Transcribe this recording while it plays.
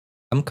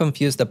I'm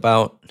confused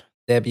about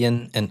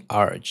Debian and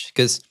Arch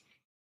because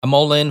I'm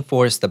all in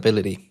for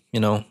stability,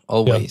 Yeah,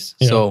 always.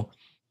 yeah, So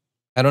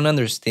I don't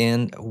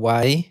understand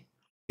why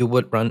you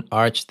would run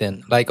Arch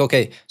then. Like,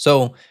 okay,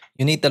 so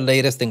you need the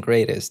latest and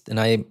greatest. And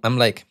I'm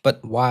like,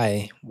 but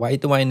why? Why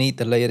do I need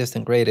the latest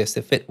and greatest?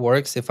 If it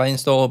works, if I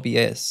install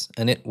OBS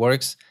and it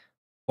works,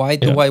 why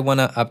do yeah. I want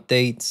to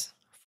update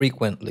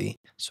frequently?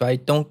 So I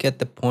don't get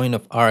the point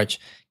of Arch.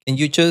 Can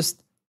you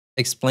just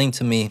explain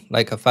to me,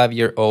 like a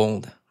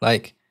 5-year-old,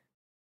 like,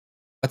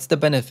 what's the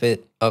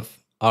benefit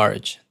of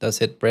Arch?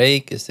 Does it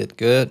break? Is it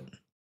good?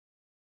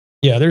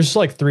 Yeah, there's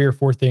like 3 or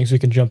 4 things we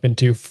can jump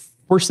into.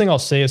 First thing I'll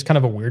say is kind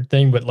of a weird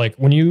thing, but like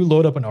when you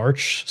load up an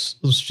Arch,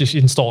 let's just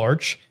install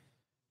Arch,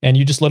 and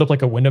you just load up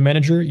like a window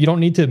manager, you don't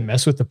need to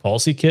mess with the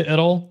policy kit at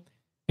all.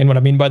 And what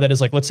I mean by that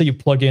is like, let's say you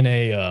plug in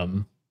a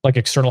like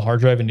external hard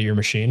drive into your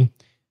machine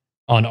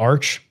on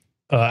Arch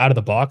out of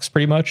the box,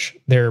 pretty much.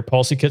 Their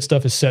policy kit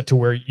stuff is set to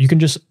where you can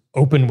just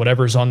open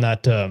whatever's on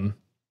that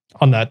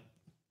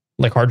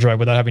like hard drive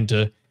without having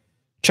to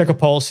check a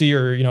policy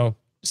or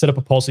set up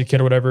a policy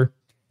kit or whatever.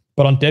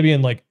 But on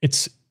Debian, like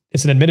it's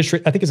an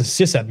administrator. I think it's a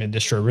sysadmin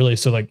distro, really.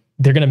 So like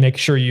they're gonna make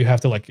sure you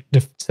have to like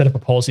set up a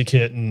policy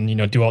kit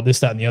and do all this,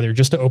 that, and the other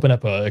just to open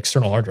up a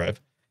external hard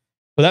drive.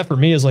 But that for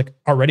me is like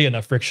already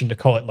enough friction to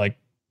call it like,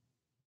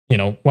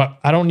 what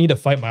I don't need to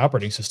fight my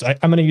operating system.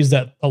 I'm gonna use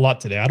that a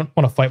lot today. I don't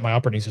want to fight my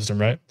operating system,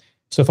 right?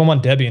 So if I'm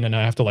on Debian and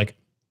I have to like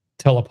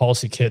tell a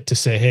policy kit to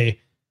say, hey,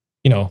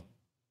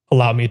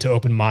 allow me to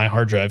open my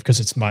hard drive because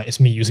it's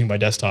me using my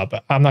desktop,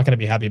 I'm not gonna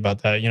be happy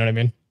about that. You know what I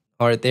mean?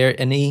 Are there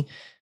any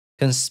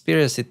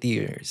conspiracy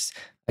theories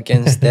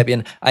against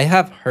Debian? I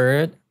have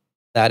heard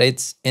that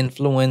it's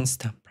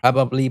influenced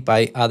probably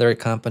by other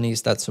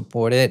companies that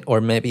support it,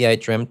 or maybe I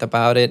dreamt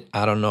about it.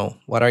 I don't know.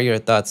 What are your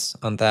thoughts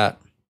on that?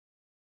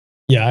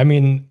 Yeah, I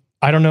mean,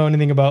 I don't know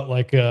anything about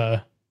like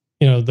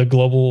the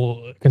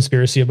global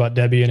conspiracy about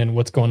Debian and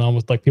what's going on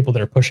with like people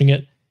that are pushing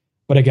it.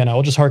 But again, I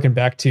will just harken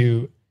back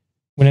to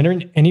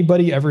when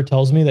anybody ever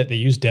tells me that they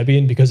use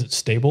Debian because it's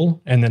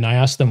stable, and then I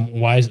ask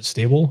them why is it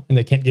stable, and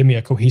they can't give me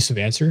a cohesive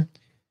answer.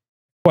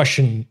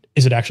 Question,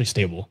 is it actually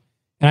stable?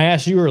 And I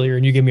asked you earlier,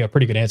 and you gave me a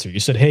pretty good answer. You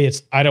said, "Hey,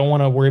 I don't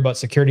want to worry about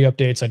security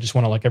updates. I just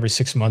want to like every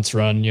 6 months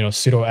run,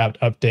 sudo apt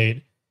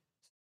update,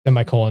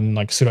 semicolon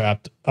like sudo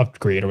apt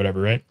upgrade or whatever,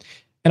 right?"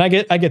 And I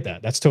get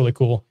that. That's totally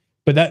cool.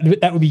 But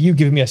that would be you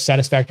giving me a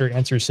satisfactory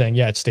answer saying,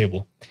 "Yeah, it's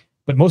stable."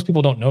 But most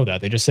people don't know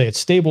that. They just say it's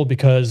stable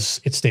because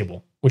it's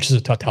stable, which is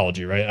a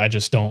tautology, right? I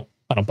don't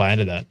buy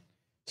into that.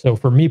 So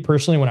for me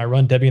personally, when I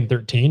run Debian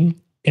 13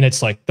 and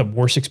it's like the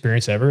worst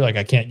experience ever, like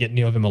I can't get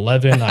NeoVim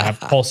 11, I have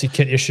policy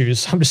kit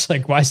issues. I'm just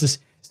like, why is this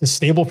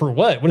stable for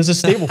what? What is this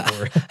stable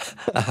for?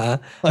 Uh-huh.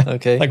 like,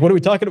 Okay. like, what are we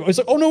talking about? It's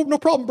like, oh, no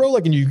problem, bro.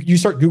 Like, and you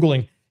start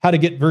Googling how to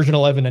get version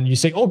 11 and you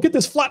say, oh, get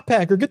this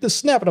Flatpak or get this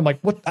snap. And I'm like,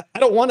 what? I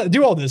don't want to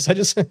do all this. I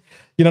just, you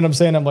know what I'm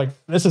saying? I'm like,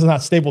 this is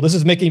not stable. This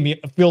is making me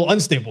feel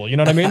unstable. You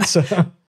know what I mean? So